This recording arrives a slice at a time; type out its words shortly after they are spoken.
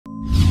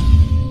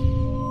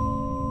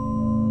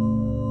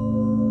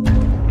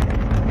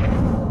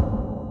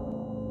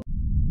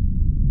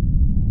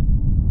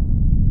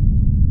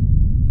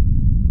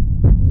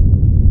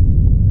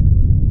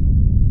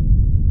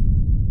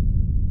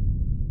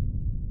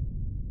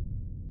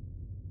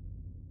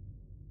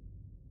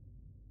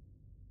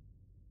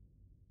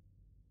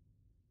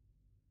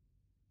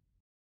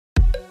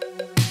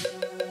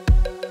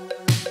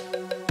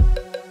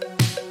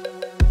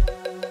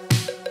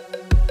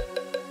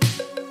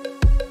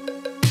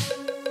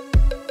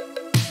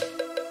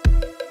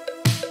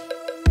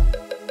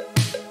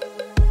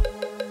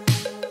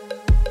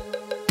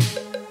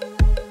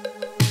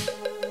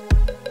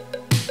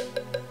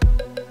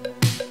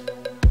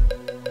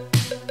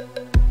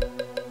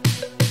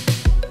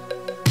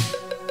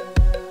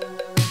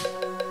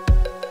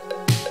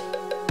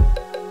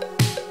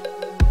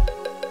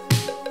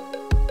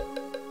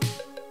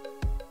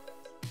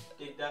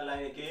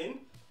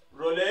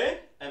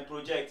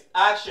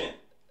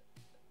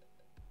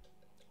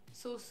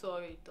So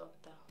sorry,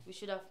 doctor. We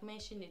should have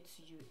mentioned it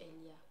to you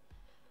earlier.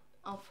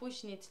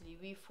 Unfortunately,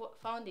 we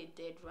found a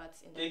dead rat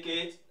in the...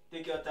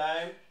 Take your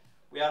time.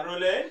 We are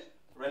rolling.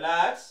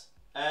 Relax.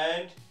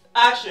 And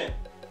action.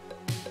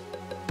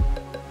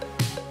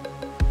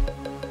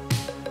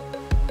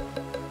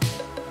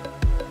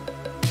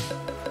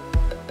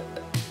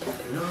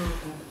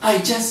 I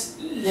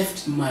just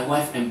left my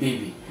wife and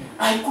baby.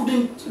 I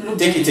couldn't look.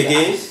 Take it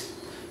again.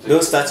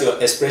 Don't start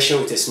your expression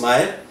with a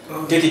smile.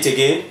 Take it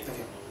again.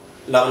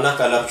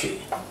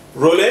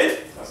 Rolling.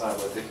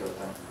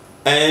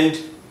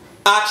 And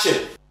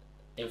action.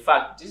 In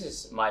fact, this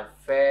is my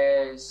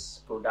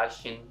first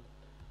production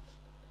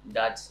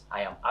that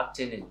I am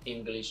acting in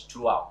English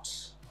throughout.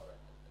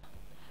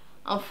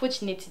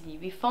 Unfortunately,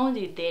 we found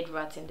a dead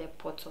rat in the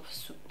pot of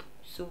soup,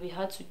 so we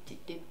had to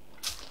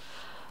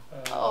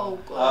oh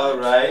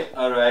God.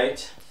 All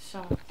right.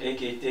 Sure.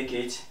 Take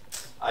it.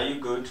 Are you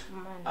good?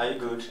 Are you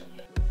good?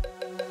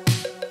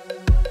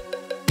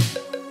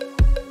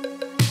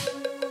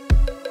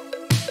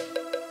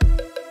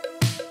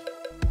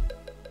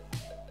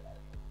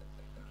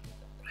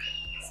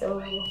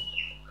 So,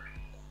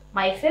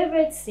 my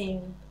favorite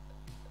scene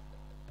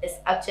is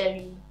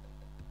actually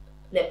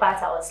the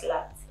part I was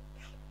slapped.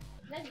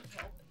 Let me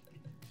help.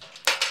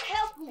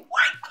 Help me!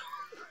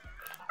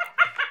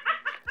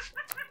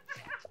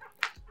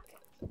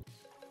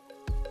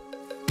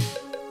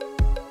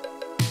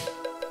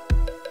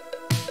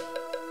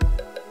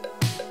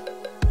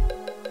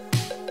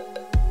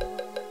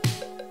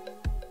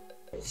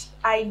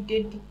 I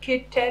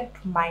dedicated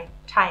my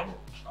time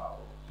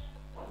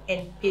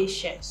and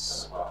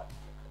patience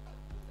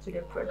to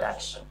the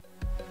production.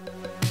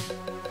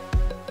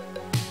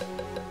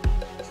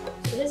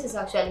 So this is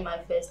actually my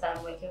first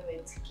time working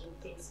with King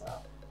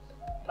Faisal,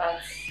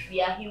 but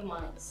we are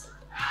humans.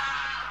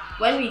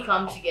 When we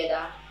come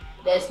together,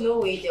 there's no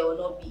way there will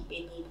not be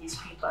any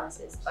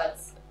discrepancies, but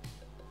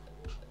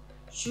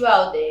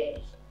throughout the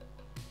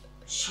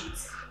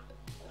shoot,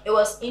 it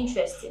was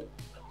interesting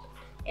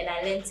and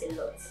I learned a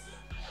lot.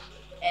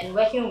 And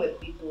working with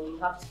people, you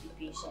have to be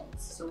patient.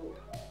 So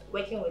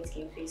working with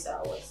King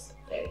Faisal was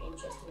very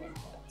interesting and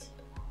hard.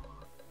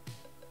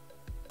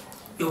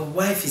 Your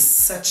wife is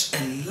such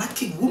a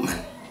lucky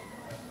woman.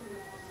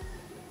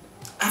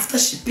 After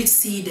she picked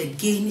seed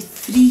again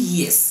 3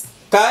 years.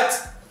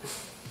 Cut!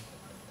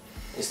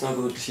 It's not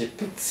good. She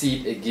picked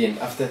seed again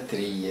after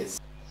 3 years.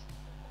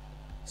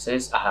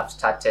 Since I have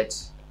started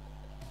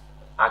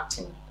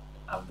acting,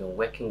 I've been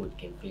working with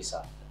King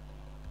Faisal.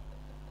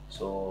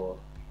 So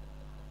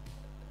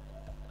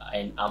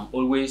I'm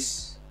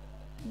always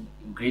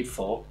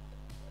grateful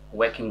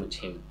working with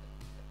him,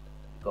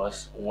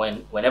 because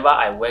whenever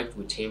I worked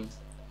with him,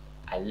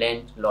 I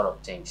learned a lot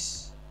of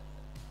things.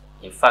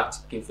 In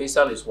fact, King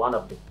Faisal is one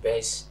of the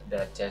best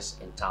directors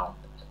in town.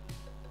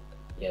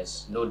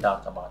 Yes, no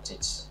doubt about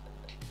it.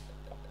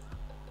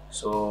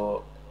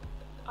 So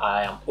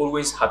I am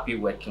always happy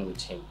working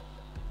with him.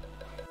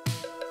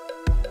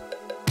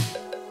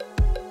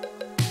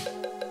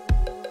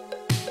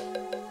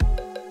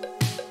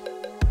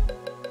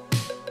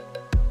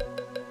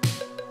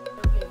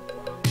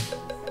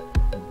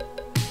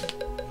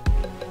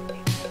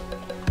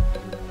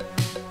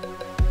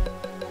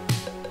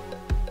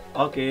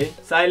 Okay,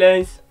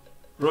 silence,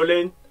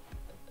 rolling,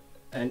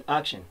 and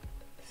action.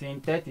 Scene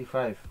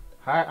 35,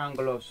 high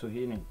angle of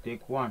Suhini,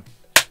 take 1.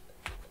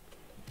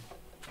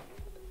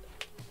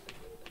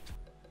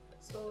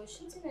 So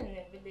shooting in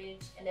a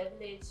village,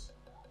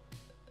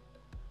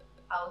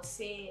 I would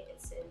say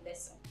it's a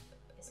lesson.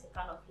 It's a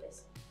kind of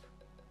lesson.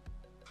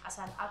 As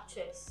an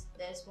actress,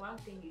 there's one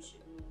thing you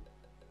should know.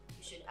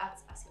 You should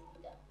act as a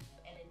leader,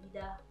 and a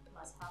leader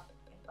must have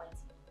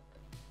empathy.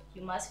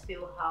 You must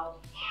feel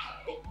how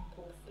the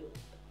people feel.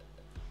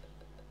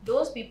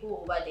 Those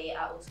people over there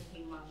are also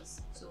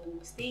humans, so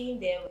staying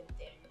there with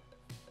them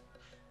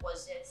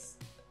was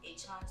just a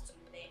chance to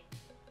learn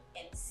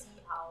and see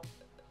how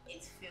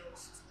it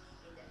feels to be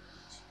in the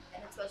village,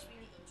 and it was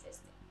really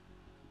interesting.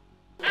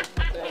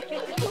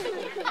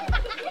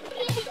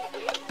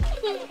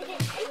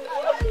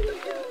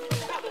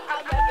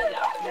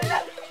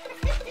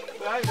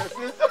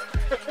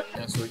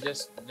 Yeah, so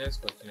just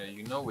continue.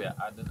 You know we are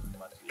adding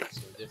number to it,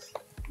 so just.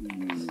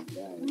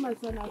 My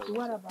son,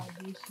 what about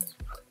this?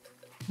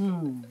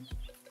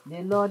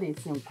 The Lord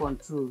is in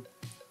control.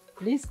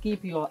 Please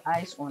keep your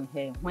eyes on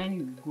her when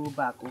you go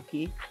back,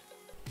 okay?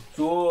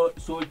 So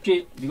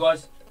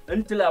because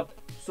until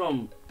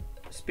some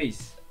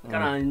space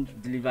can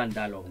deliver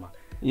dialogue ma.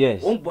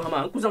 Yes.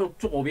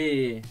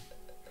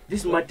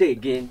 This matter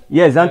again.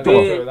 Yes,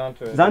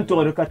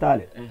 Zanto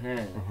Katale.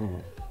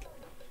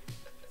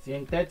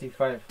 Scene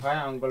 35,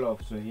 high angle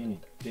of Suhini,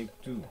 take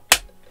 2.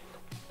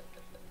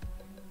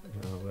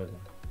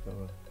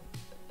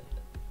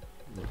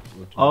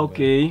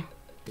 Okay.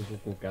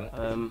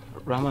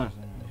 Rahman,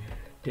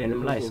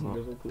 turn lights,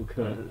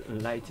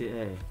 light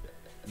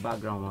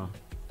background.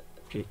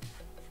 Okay.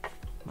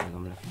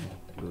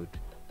 Good.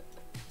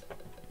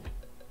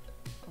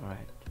 All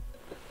right.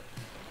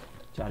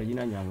 Charlie, you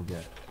know,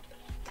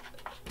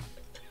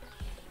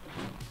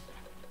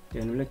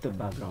 Then let the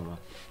background.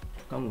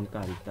 Come on,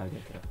 carry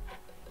target.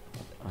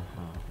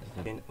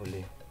 Then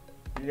Ole.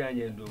 Yeah,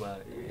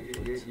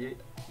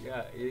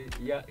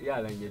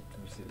 like you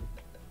to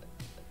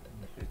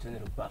Return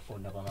it back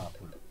on the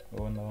apple.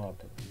 Oh, no.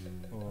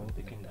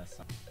 Taking that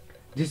sound.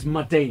 This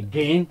matter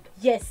again?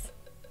 Yes,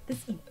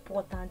 this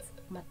important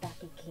matter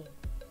again.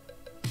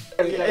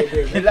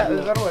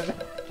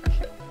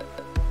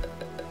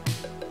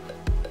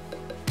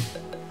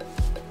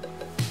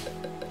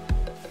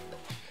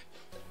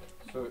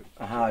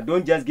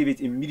 Don't just give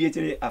it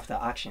immediately after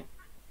action.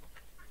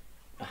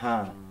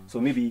 So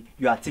maybe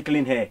you are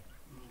tickling her.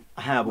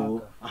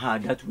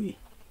 That way.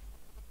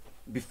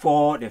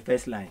 Before the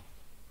first line.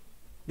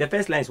 The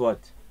first line is what?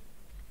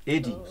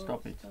 AD.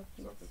 Stop it.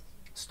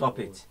 Stop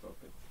it.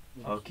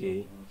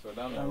 Okay.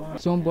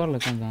 Son boire le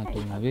candidat.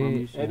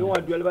 I don't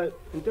want to do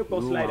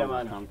a slide,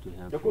 man.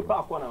 The good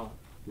back one now.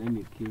 Let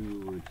me kill you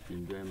with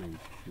enjoyment,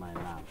 my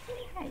love.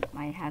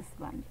 My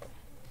husband.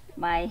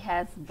 My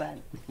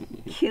husband.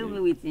 Kill me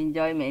with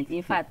enjoyment.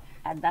 In fact,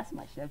 that's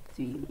myself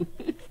to you.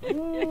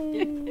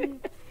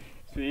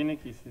 So any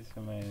kisses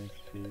on my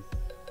face,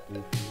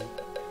 briefly,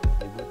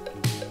 they both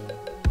together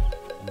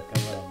and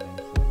cover up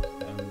themselves.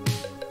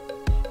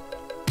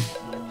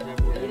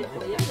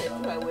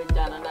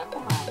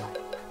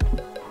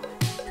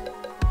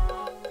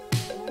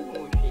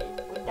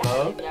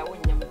 Hello?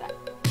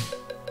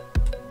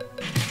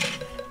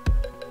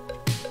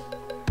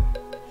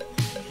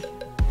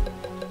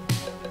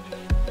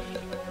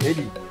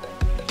 Eddie,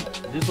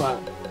 this one,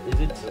 is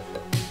it?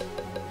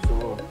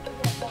 So,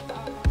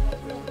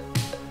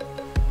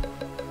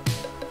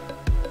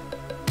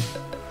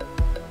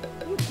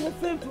 you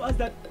confirm to us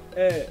that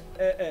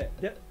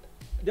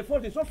the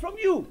fault is not from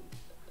you.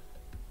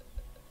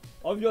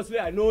 Obviously,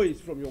 I know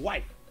it's from your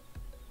wife.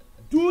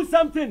 Do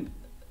something.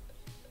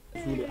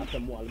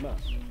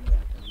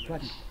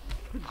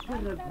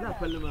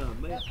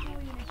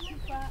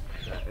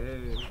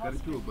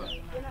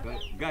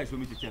 Guys, show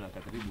me the channel.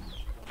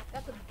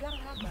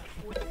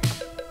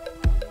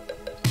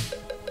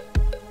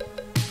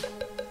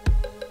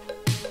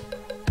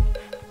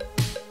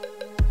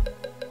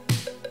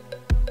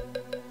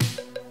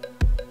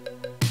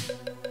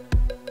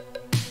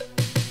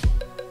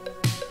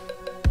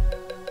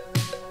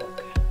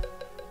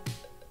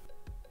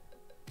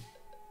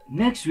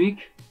 Next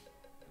week?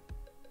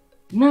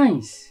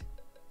 Nice!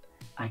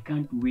 I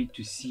can't wait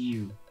to see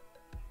you.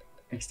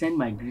 Extend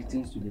my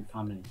greetings to the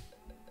family.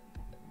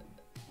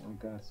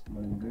 Regards,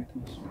 my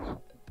greetings.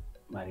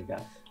 My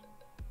regards.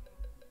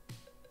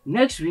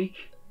 Next week?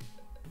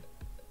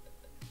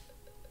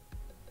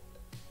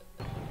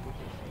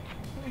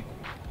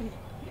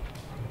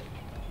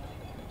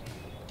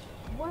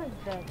 What is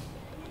that?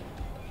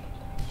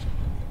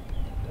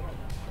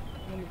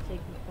 Let me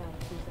take this down,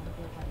 please, and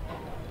get back.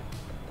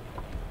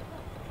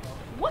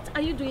 What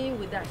are you doing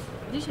with that?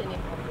 Dishene?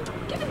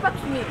 Give it back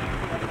to me.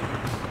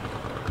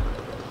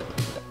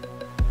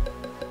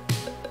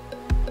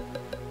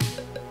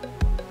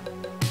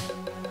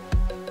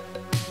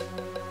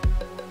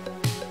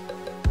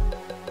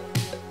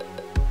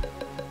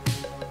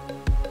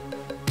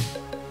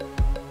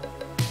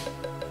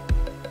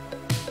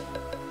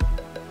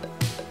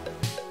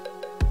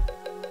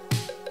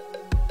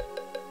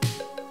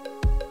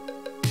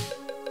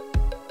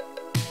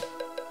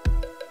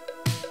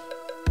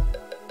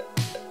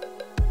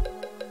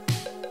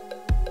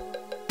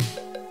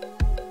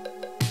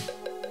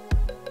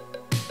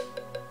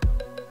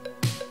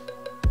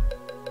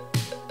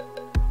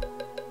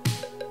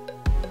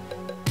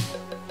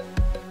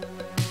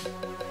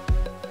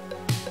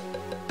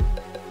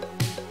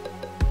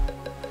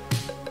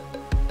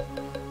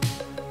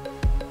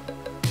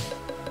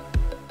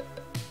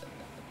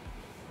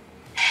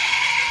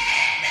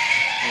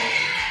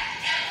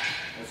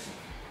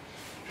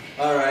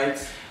 Alright,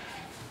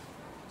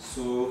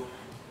 so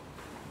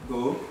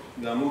go.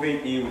 You are moving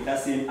in with that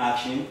same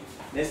action.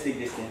 Let's take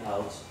this thing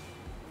out.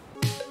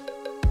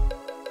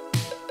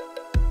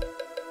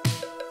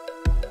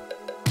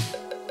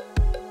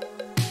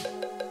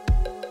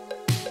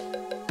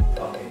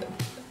 Okay.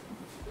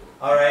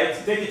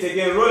 Alright, take it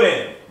again,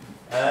 rolling.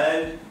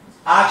 And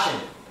action.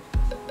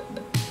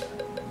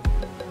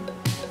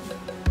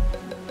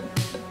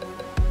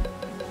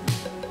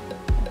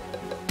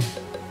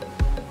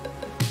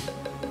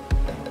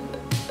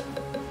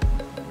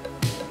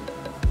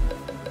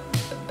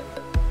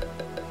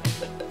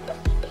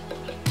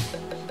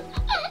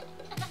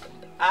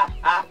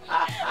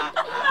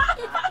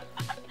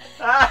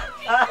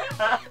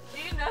 Do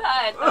you know how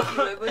I thought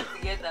we were going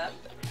together?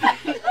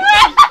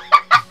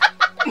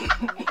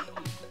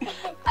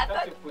 I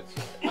thought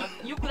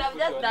you could have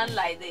just done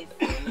like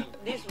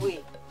this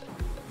way.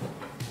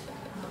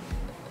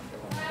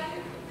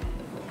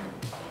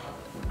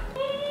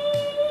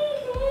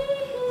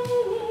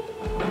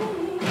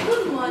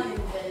 Good morning,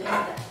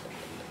 Belinda.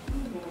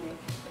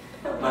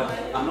 But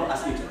I'm not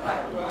asking you to cry.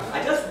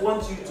 I just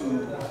want you to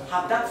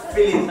have that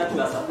feeling that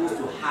you are supposed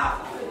to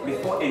have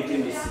before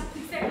entering the scene.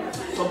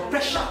 Some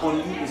pressure on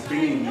you is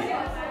bringing you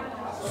here.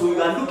 So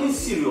you are looking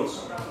serious.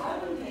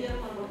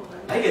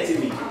 Are you getting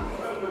me?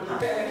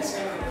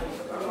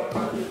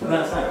 You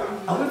understand?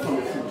 Away from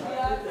the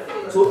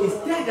food. So it's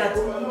there that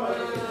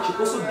she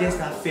also gets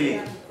that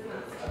feeling.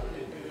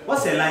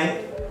 What's her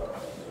line?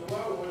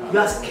 You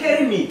are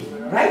scaring me,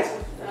 right?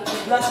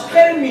 You are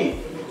scaring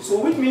me. So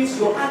which means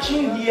your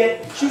action here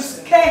should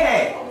scare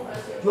her.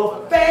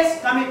 Your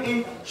first coming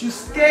in should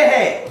scare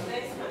her.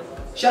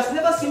 She has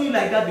never seen you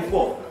like that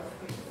before.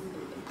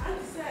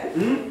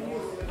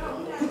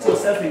 Put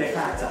yourself in the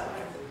character.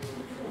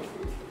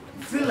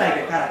 Feel like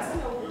the character.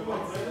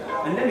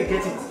 And let me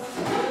get it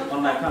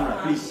on my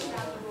camera, please.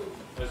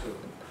 Let's go.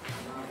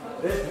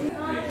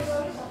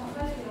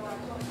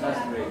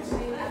 That's great.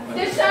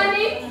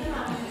 Deshani?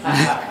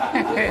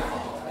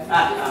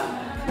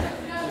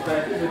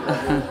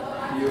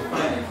 You're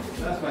fine.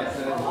 That's why I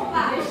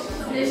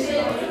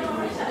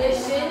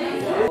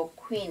said. Your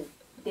queen,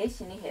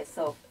 Deshani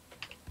herself,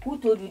 who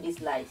told you these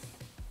lies?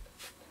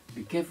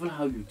 Be careful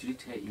how you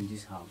treat her in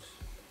this house.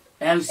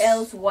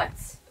 Else what?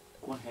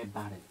 Call her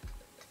barren.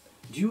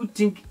 Do you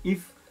think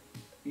if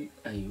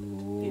I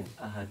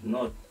had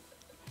not,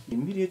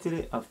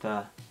 immediately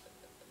after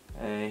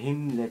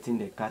him letting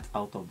the cat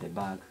out of the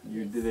bag,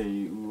 You did it.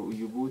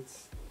 You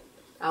both.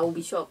 I will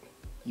be shocked.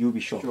 you'll be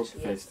shocked. Shocked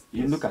first.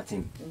 You look at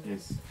him.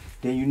 Yes.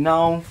 Then you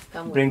now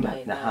Come bring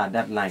with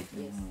that line.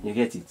 Yes. You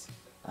get it?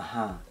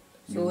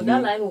 So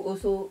that line will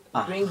also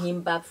bring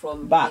him back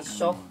from back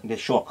the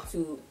shock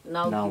to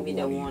now give me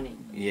the warning.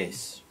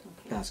 Yes,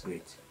 that's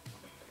great.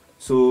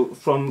 So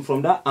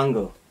from that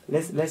angle,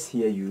 let's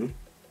hear you.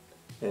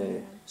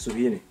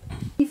 Suhini.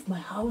 leave my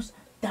house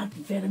that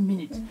very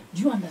minute?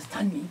 Do you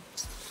understand me?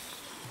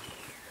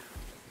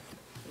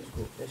 Let's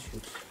go. Let's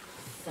shoot.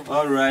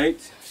 All right.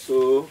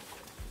 So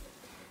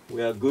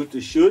we are good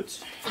to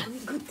shoot. Are we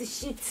good to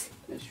shoot?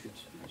 Let's shoot.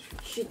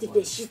 Shoot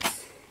it, shoot.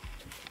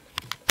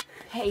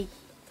 Hey.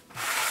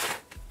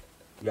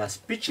 You are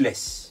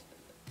speechless.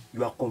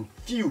 You are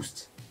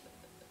confused.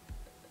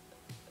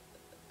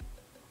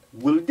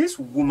 Will this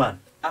woman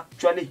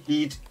actually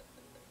heed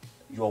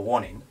your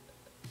warning?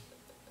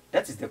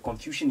 That is the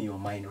confusion in your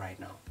mind right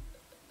now.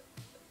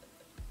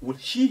 Will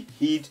she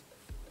heed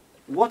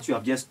what you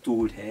have just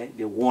told her,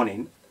 the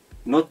warning,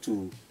 not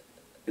to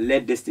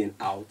let this thing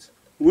out?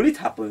 Will it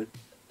happen?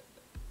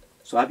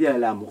 So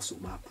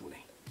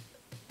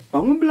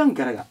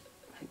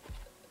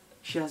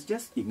she has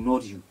just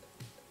ignored you.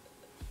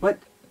 But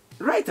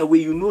right away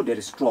you know there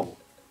is trouble.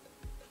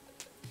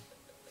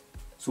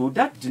 So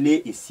that delay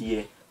is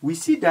here. We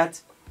see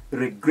that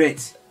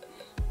regret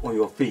on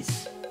your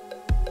face.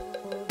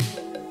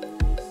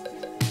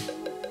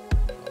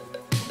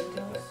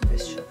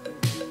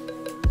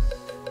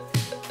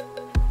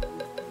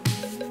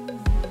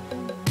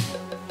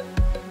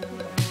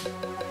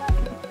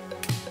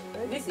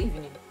 This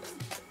evening?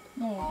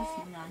 No, this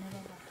evening I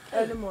never buy.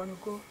 Early morning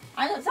go.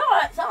 I know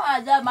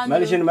someone that man.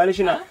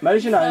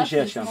 Malishina and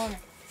Shesha.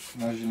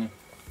 Imagine.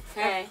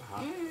 Hey.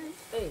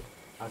 Hey.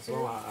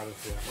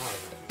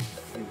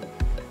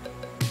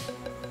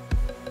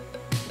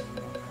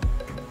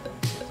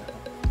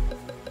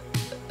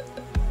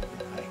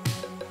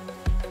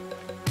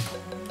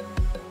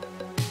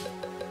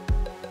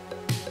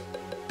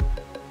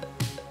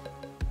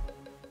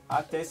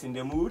 Actors in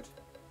the mood.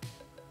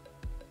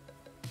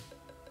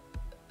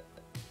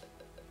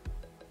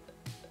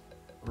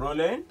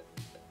 Rolling.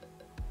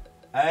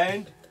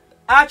 And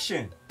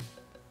action.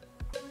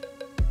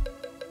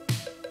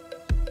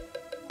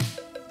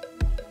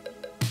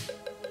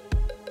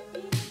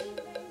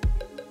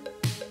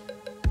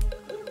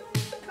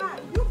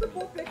 You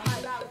people pick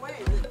my bag. Where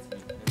is it?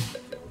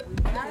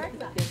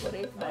 Director.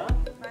 Decorate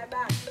my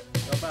bag.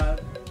 Your bag.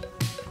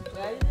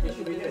 It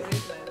should be there.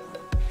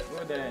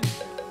 Go then.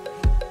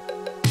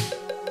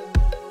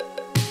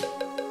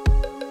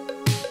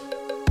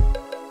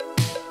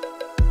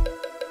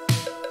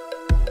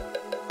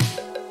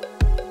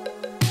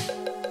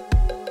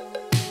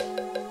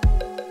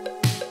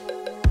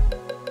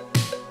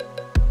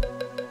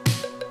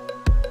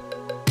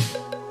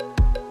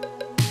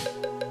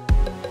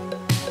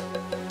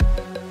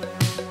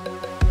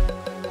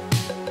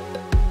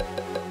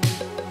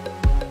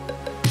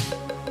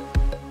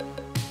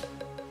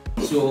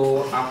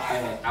 So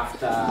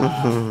after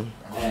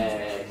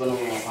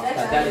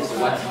that is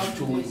what he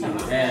told me. So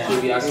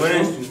we are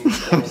supposed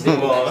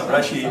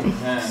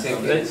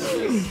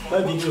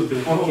to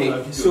okay.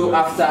 So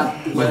after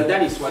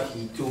that is what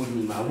he told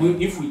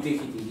me. If we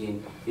take it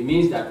again, it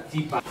means that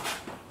deeper.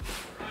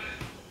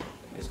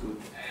 Let's go.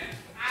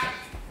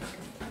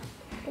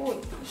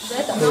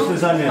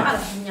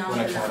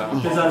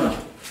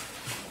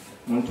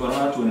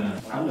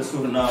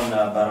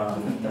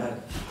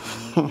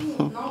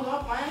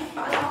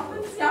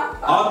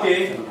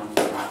 Okay.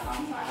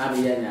 I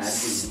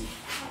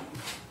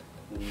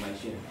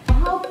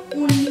have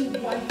only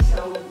one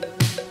child.